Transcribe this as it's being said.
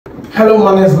Hello,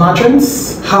 my name is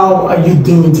Martins. How are you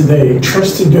doing today?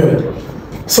 Trust you good.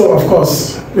 So, of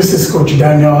course, this is Coach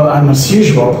Daniel, and as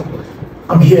usual,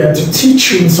 I'm here to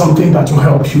teach you something that will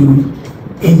help you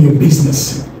in your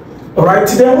business. All right,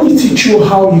 today I want to teach you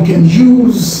how you can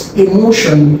use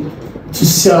emotion to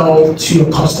sell to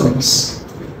your customers.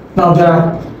 Now, there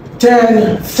are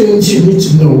 10 things you need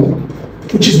to know,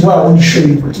 which is what I want to show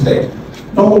you today.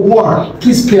 Number one,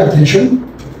 please pay attention.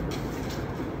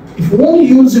 If you want to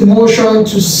use emotion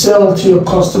to sell to your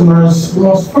customers, you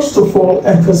must first of all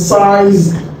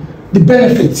emphasize the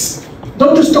benefits.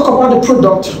 Don't just talk about the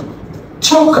product,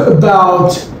 talk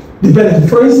about the benefit.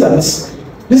 For instance,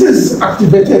 this is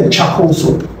activated charcoal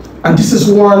soap, and this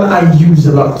is one I use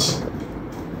a lot.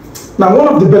 Now, one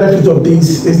of the benefits of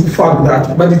this is the fact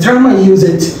that by the time I use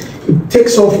it, it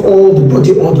takes off all the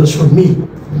body odors from me.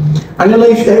 I don't know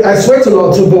if I sweat a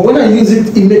lot too, but when I use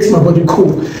it, it makes my body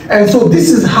cool. And so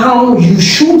this is how you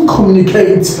should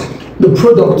communicate the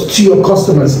product to your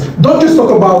customers. Don't just talk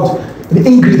about the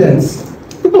ingredients.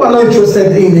 People are not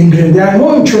interested in the ingredients. They are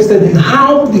more interested in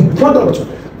how the product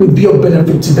will be of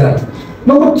benefit to them.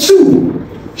 Number two,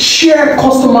 share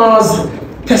customers'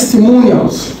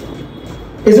 testimonials.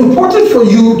 It's important for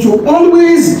you to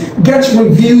always get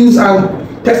reviews and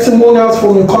testimonials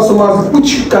from your customers,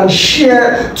 which you can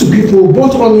share to people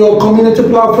both on your community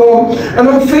platform and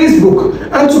on Facebook.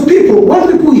 And to people,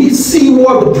 when people see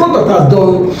what the product has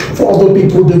done for other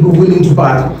people, they'll be willing to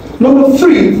buy. Number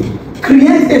three,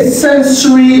 create a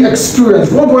sensory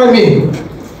experience. What do I mean?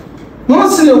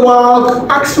 Once in a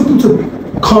while, ask people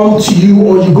to come to you,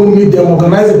 or you go meet them,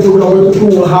 organize a program where people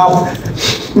will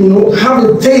have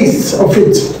a taste of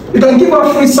it. You can give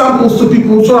out free samples to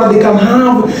people so that they can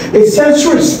have a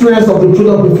sensory experience of the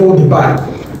product before they buy.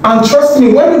 And trust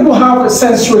me, when people have a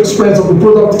sensory experience of the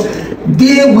product,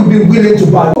 they will be willing to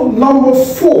buy. Number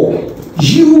four,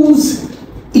 use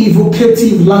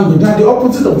evocative language. Now, the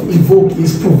opposite of evoke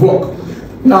is provoke.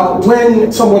 Now, when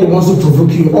somebody wants to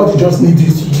provoke you, all you just need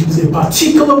is to use a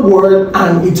particular word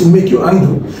and it will make you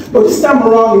angry. But this time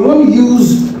around, you want to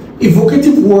use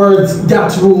evocative words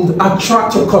that will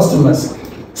attract your customers.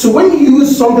 So when you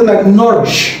use something like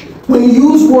nourish, when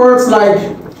you use words like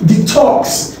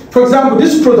detox, for example,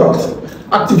 this product,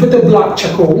 activated black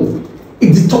charcoal,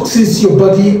 it detoxes your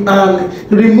body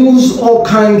and removes all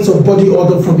kinds of body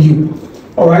odor from you.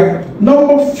 All right.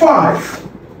 Number five,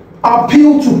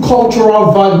 appeal to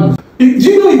cultural values. Do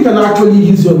you know you can actually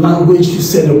use your language to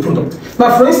sell your product?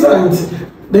 Now, for instance,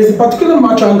 there's a particular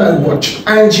merchant I watch,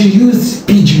 and she used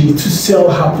PG to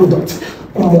sell her product.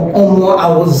 I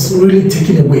was really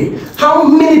taken away. How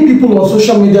many people on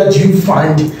social media do you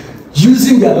find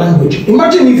using their language?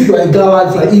 Imagine if you're a Gala,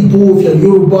 if you're Igbo, if you're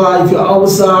Yoruba, if you're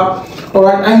Hausa, all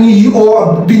right, and you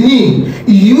are Benin,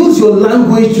 you use your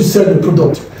language to sell the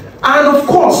product. And of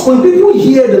course, when people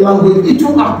hear the language, it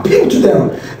will appeal to them.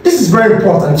 This is very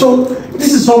important. So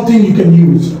this is something you can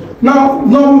use. Now,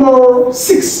 number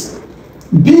six,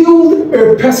 build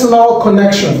a personal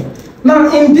connection.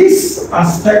 Now, in this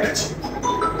aspect,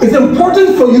 it's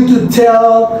important for you to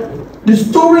tell the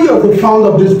story of the founder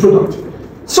of this product.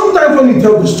 Sometimes when you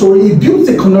tell the story, it builds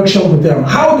a connection with them,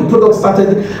 how the product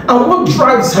started and what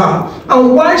drives her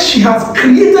and why she has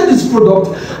created this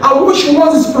product and what she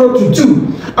wants this product to do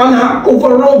and her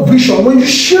overall vision. When you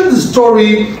share the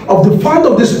story of the founder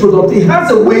of this product, it has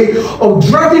a way of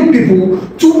driving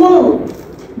people to want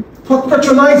to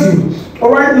patronize you.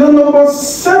 All right, now number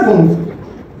seven,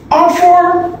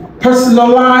 offer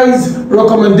personalized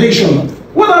recommendation.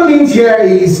 What that means here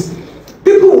is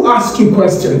people will ask you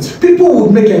questions, people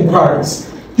will make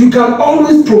inquiries. You can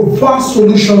always provide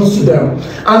solutions to them,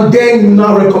 and then you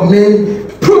now recommend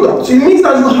products. It means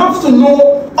that you have to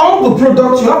know all the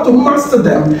products, you have to master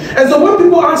them. And so when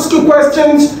people ask you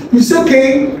questions, you say,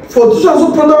 okay, for this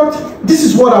product, this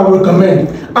is what I recommend.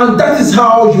 And that is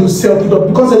how you sell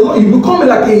product, because you become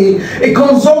like a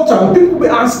consultant. People will be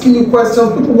asking you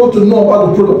questions, people want to know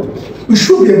about the product. You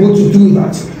should be able to do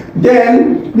that.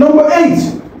 Then, number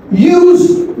eight,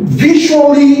 use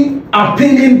visually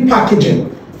appealing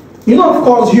packaging. You know, of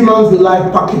course, humans, we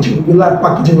like packaging. We like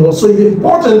packaging also. It's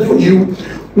important for you,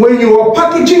 when you are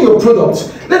packaging your products,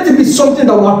 let it be something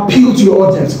that will appeal to your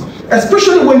audience,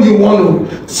 especially when you want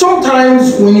to.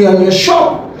 Sometimes when you're in your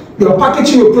shop, you're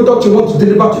packaging your product you want to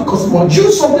deliver to your customer,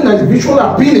 use something that is visually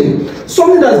appealing,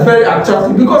 something that is very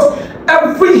attractive, because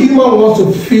every human wants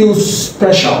to feel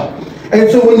special. And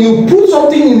so when you put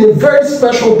something in a very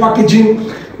special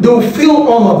packaging, they'll feel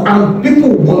honored and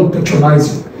people want to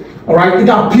patronize you. All right, it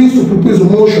appeals to people's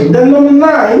emotion. Then number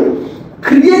nine,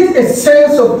 create a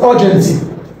sense of urgency.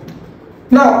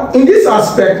 Now, in this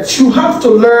aspect, you have to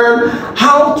learn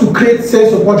how to create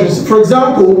sense of urgency. For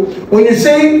example, when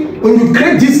you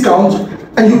create discount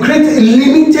and you create a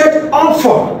limited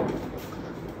offer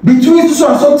between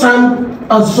so and so time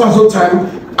and so and so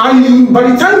time, and by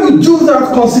the time you do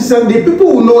that consistently,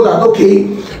 people will know that, okay,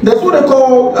 that's what they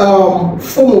call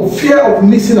FOMO, fear of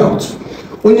missing out.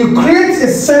 When you create a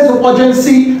sense of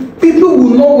urgency, people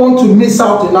will not want to miss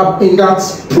out in that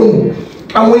promo.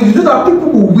 And when you do that, people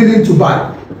will be willing to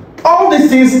buy. All these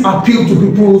things appeal to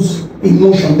people's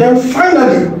emotion. Then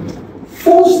finally,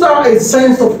 foster a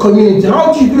sense of community.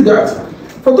 How do you do that?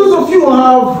 For those of you who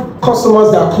have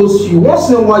customers that are close to you, once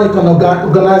in a while you can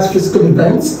organize physical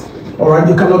events. All right,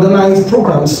 you can organize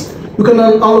programs. You can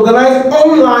organize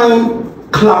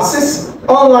online classes,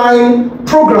 online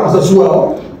programs as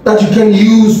well that you can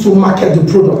use to market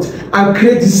the product and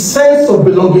create a sense of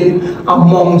belonging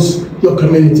amongst your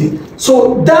community.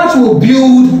 So that will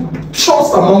build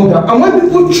trust among them. And when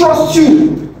people trust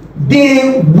you,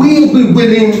 they will be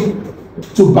willing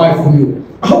to buy from you.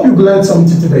 I hope you've learned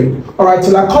something today. All right,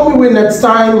 till I come your way next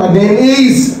time, my name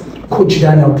is Coach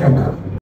Daniel Kemba.